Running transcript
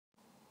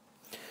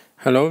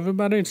Hello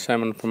everybody, it's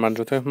Simon from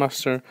Android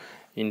Master.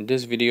 In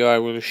this video I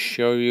will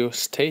show you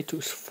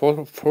status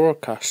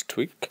forecast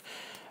tweak,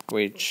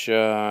 which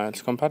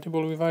is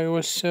compatible with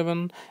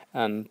iOS7,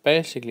 and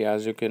basically,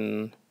 as you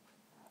can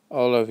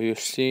all of you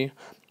see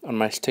on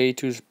my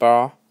status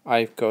bar,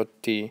 I've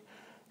got the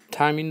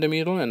time in the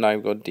middle and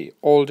I've got the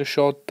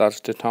Aldershot, that's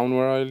the town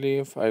where I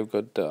live. I've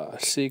got the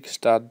 6,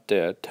 that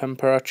the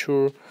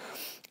temperature,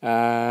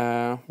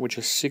 which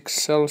is 6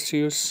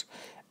 Celsius,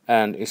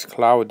 and it's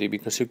cloudy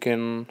because you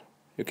can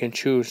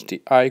choose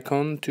the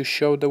icon to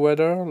show the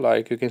weather,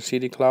 like you can see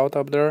the cloud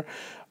up there,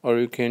 or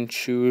you can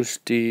choose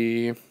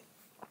the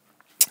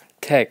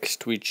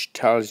text which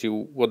tells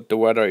you what the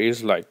weather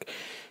is like.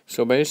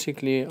 So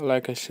basically,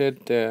 like I said,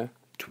 the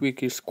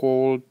tweak is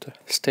called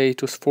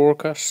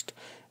StatusForecast,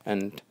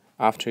 and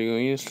after you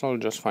install,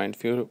 just find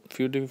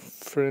few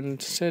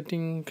different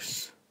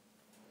settings.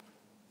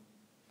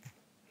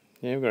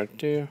 Yeah, right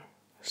there,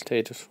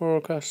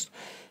 StatusForecast.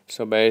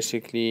 So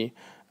basically,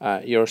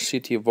 your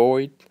city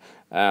void,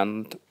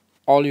 and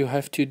all you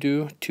have to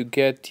do to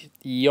get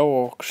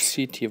your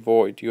city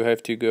void, you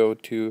have to go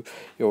to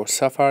your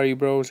Safari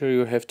browser,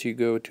 you have to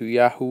go to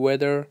Yahoo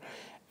Weather,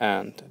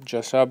 and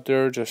just up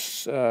there,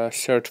 just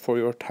search for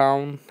your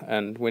town,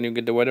 and when you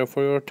get the weather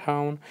for your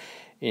town,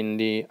 in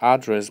the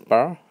address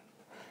bar,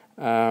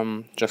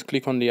 just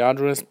click on the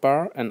address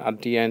bar, and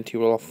at the end you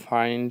will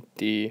find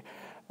the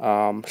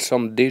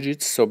some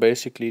digits. So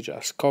basically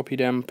just copy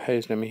them,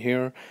 paste them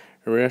here,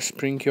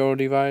 respring your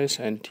device,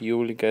 and you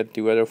will get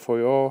the weather for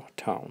your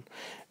town.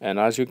 And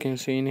as you can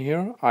see in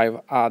here,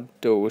 I've added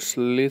those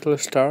little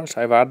stars.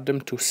 I've added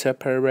them to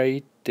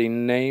separate the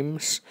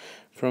names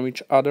from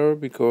each other,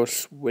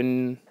 because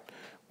when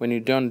you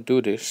don't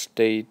do this,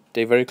 they're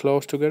very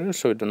close together,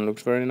 so it don't look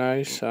very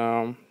nice.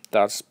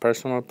 That's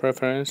personal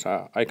preference.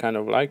 I kind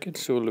of like it,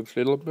 so it looks a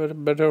little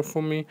bit better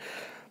for me.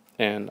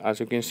 And as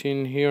you can see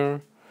in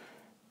here,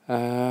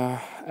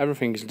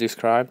 everything is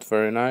described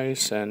very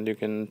nice, and you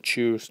can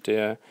choose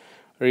the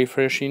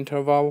refresh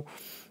interval,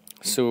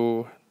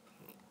 so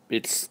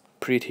it's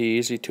pretty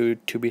easy to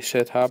be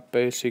set up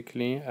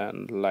basically.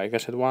 And like I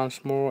said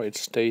once more,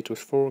 it's status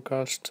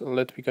forecast.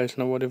 Let me guys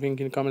know what you think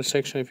in the comment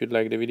section. If you'd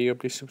like the video,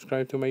 please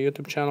subscribe to my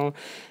YouTube channel.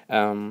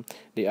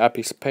 The app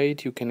is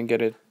paid, you can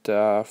get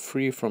it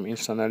free from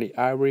Instantly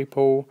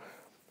iRepo,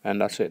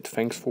 and that's it.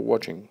 Thanks for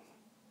watching.